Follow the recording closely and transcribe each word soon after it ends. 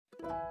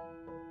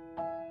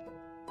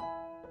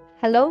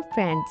Hello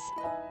friends,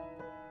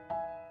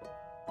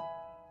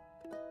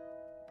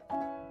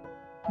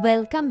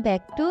 welcome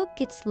back to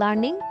Kids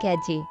Learning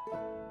KG.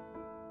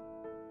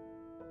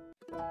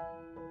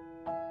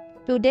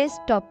 Today's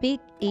topic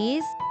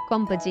is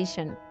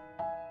composition.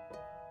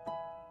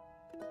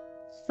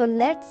 So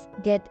let's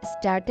get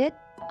started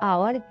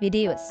our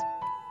videos.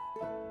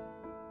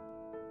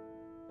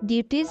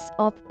 Duties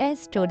of a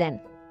student.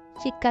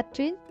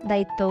 শিক্ষার্থীর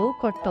দায়িত্ব ও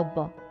কর্তব্য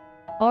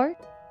or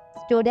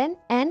student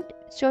and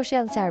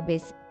social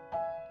service.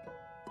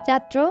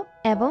 ছাত্র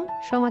এবং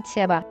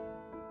সমাজসেবা.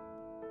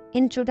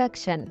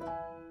 Introduction.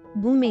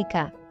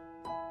 ভূমিকা.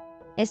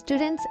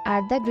 Students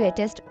are the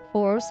greatest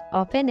force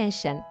of a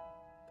nation.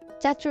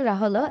 ছাত্ররা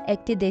হলো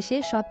একটি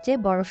দেশের সবচেয়ে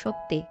বড়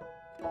শক্তি.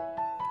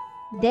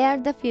 They are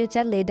the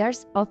future leaders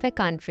of a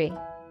country.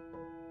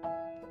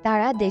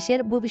 তারা দেশের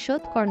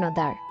ভবিষ্যৎ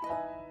কর্ণধার.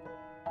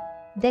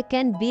 They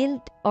can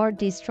build or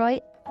destroy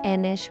a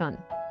nation.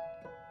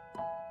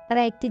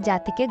 তারা একটি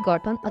জাতিকে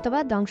গঠন অথবা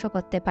ধ্বংস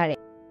করতে পারে.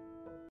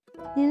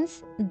 Hence,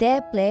 they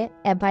play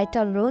a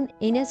vital role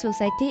in a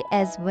society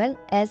as well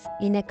as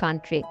in a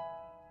country.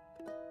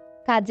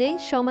 কাজেই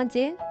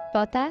সমাজে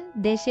তথা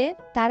দেশে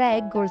তারা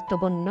এক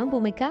গুরুত্বপূর্ণ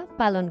ভূমিকা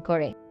পালন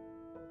করে.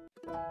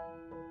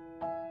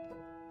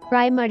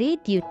 Primary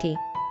duty.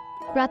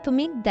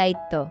 প্রাথমিক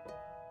দায়িত্ব.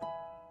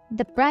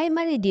 The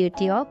primary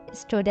duty of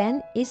student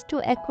is to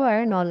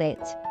acquire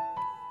knowledge.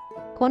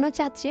 কোনো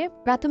ছাত্রের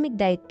প্রাথমিক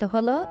দায়িত্ব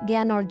হলো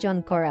জ্ঞান অর্জন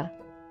করা.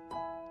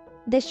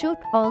 They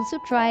should also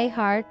try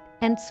hard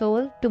and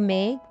soul to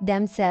make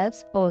themselves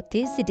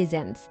worthy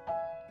citizens.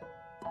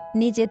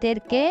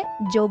 নিজেদেরকে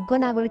যোগ্য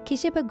নাগরিক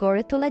হিসেবে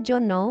গড়ে তোলার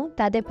জন্য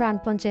তাদের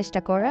প্রাণপণ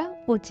চেষ্টা করা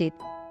উচিত.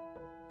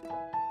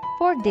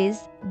 For this,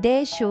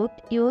 they should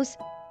use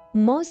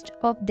most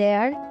of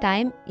their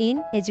time in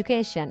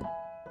education.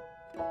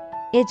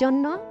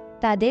 এজন্য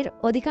তাদের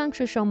অধিকাংশ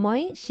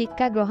সময়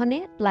শিক্ষা গ্রহণে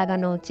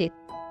লাগানো উচিত.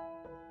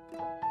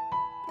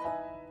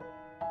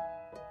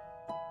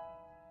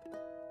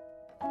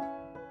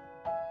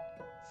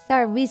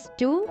 Service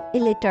to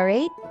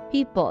illiterate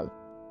people.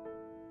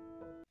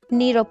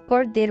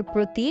 নিরক্ষরদের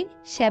প্রতি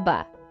সেবা.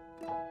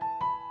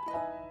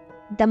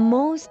 The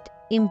most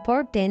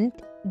important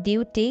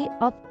duty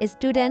of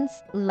students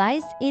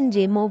lies in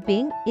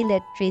removing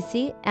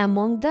illiteracy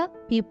among the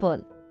people.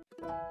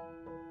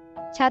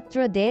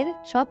 ছাত্রদের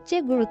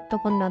সবচেয়ে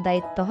গুরুত্বপূর্ণ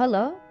দায়িত্ব হল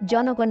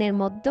জনগণের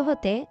মধ্য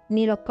হতে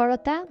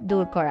নিরক্ষরতা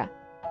দূর করা.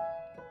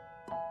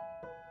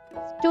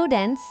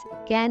 Students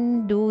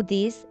can do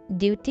this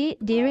duty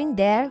during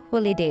their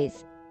holidays.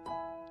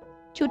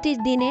 ছুটির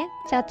দিনে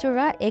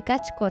ছাত্ররা এ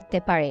কাজ করতে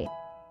পারে.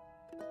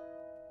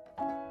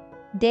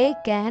 They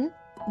can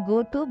go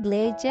to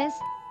villages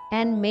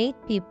and make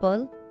people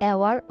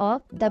aware of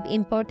the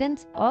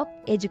importance of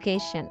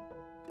education.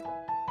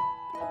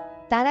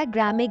 তারা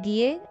গ্রামে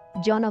গিয়ে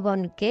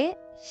জনগণকে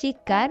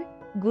শিক্ষার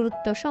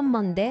গুরুত্ব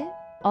সম্বন্ধে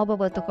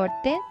অবগত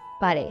করতে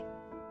পারে.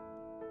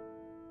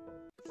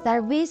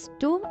 Service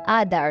to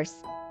others.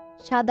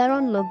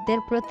 সাধারণ লোকদের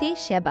প্রতি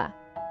সেবা.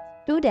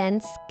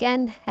 Students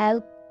can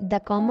help the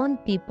common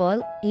people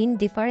in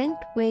different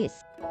ways.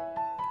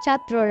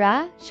 ছাত্ররা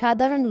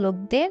সাধারণ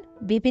লোকদের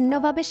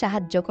বিভিন্নভাবে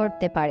সাহায্য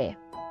করতে পারে.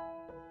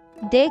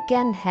 They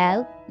can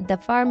help the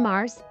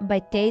farmers by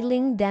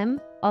telling them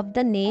of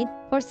the need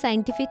for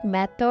scientific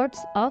methods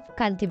of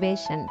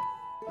cultivation.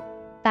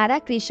 তারা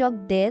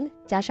কৃষকদের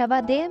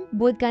চাষাবাদে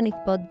বৈজ্ঞানিক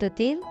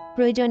পদ্ধতির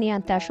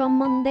প্রয়োজনীয়তা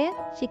সম্বন্ধে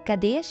শিক্ষা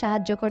দিয়ে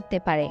সাহায্য করতে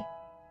পারে.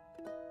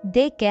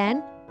 They can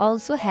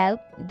also help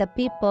the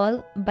people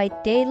by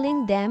telling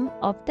them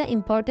of the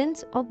importance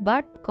of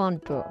birth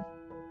control.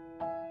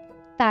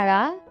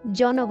 তারা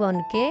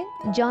জনগণকে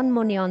জন্ম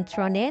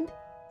নিয়ন্ত্রণের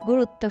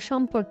গুরুত্ব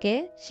সম্পর্কে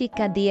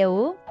শিক্ষা দিয়েও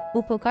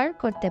উপকার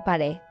করতে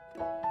পারে.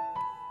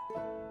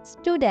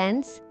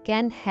 Students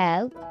can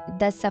help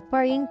the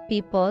suffering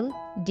people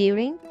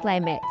during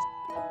climate.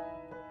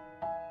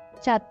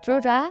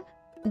 ছাত্ররা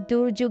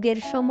দুর্যোগের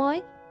সময়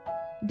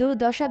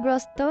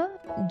দুর্দশাগ্রস্ত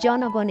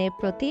জনগণের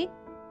প্রতি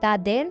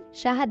তাদের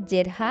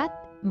সাহায্যের হাত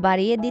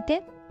বাড়িয়ে দিতে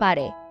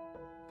পারে.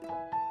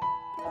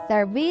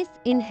 Service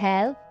in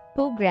health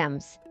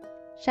programs.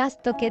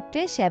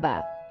 স্বাস্থ্যক্ষেত্রে সেবা.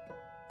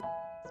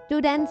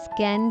 Students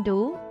can do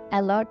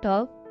a lot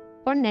of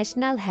for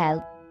national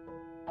health.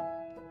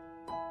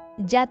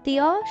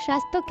 জাতীয়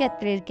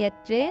স্বাস্থ্যক্ষেত্রের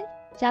ক্ষেত্রে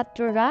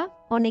ছাত্ররা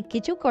অনেক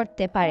কিছু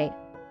করতে পারে.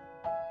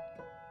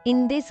 In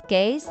this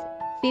case,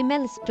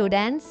 female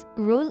students'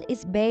 role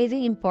is very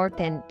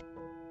important.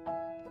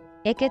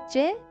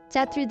 এক্ষেত্রে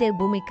ছাত্রীদের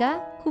ভূমিকা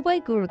খুবই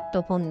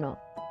গুরুত্বপূর্ণ.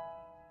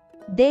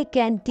 They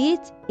can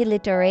teach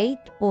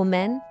illiterate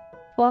women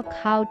folk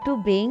how to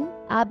bring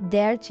up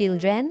their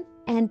children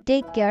and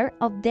take care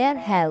of their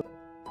health.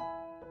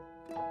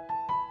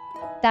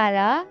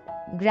 তারা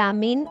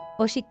গ্রামীণ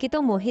অশিক্ষিত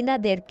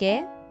মহিলাদেরকে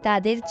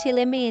তাদের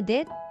ছেলে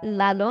মেয়েদের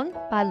লালন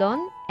পালন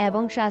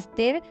এবং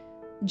স্বাস্থ্যের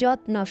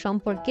যত্ন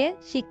সম্পর্কে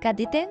শিক্ষা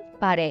দিতে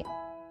পারে.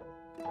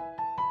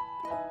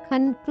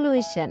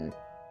 Conclusion.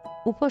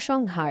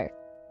 উপসংহার.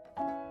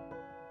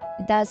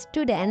 The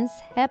students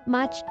have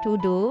much to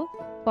do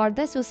for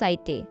the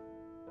society.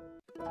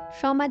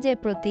 সমাজের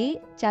প্রতি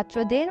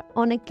ছাত্রদের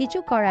অনেক কিছু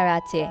করার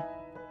আছে।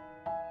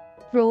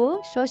 Through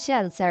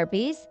social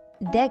service,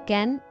 they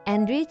can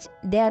enrich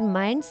their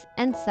minds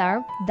and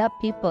serve the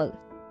people.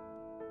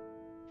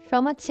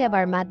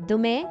 সমাজসেবার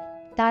মাধ্যমে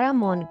তারা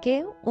মনকে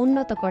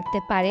উন্নত করতে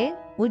পারে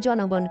ও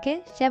জনগণকে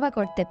সেবা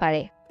করতে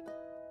পারে।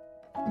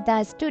 The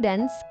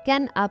students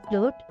can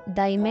upload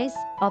the image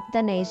of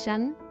the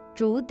nation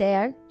through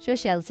their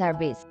social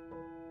service.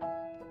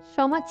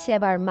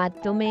 সমাজসেবার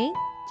মাধ্যমে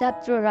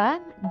ছাত্ররা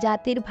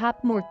জাতির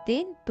ভাবমূর্তি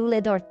তুলে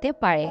ধরতে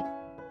পারে।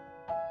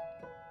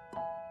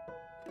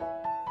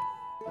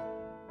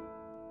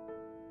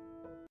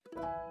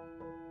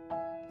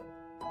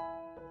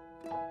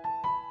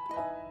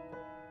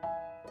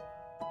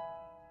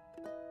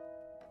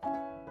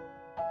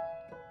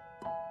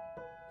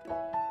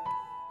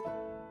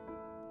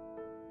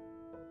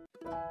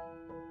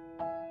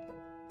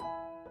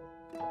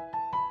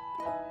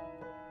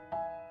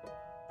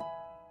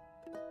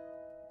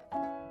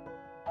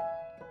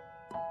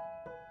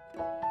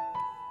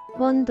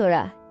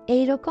 বন্ধুরা,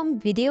 এইরকম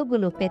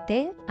ভিডিওগুলো পেতে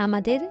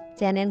আমাদের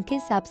চ্যানেলকে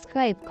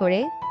সাবস্ক্রাইব করে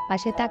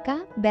পাশে থাকা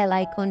বেল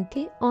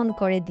আইকনটি অন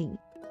করে দিন।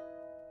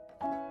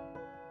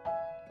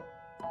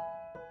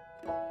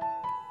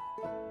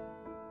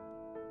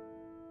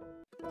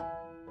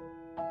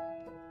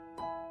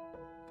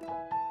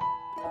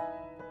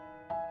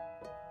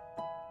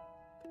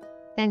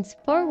 Thanks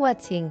for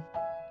watching.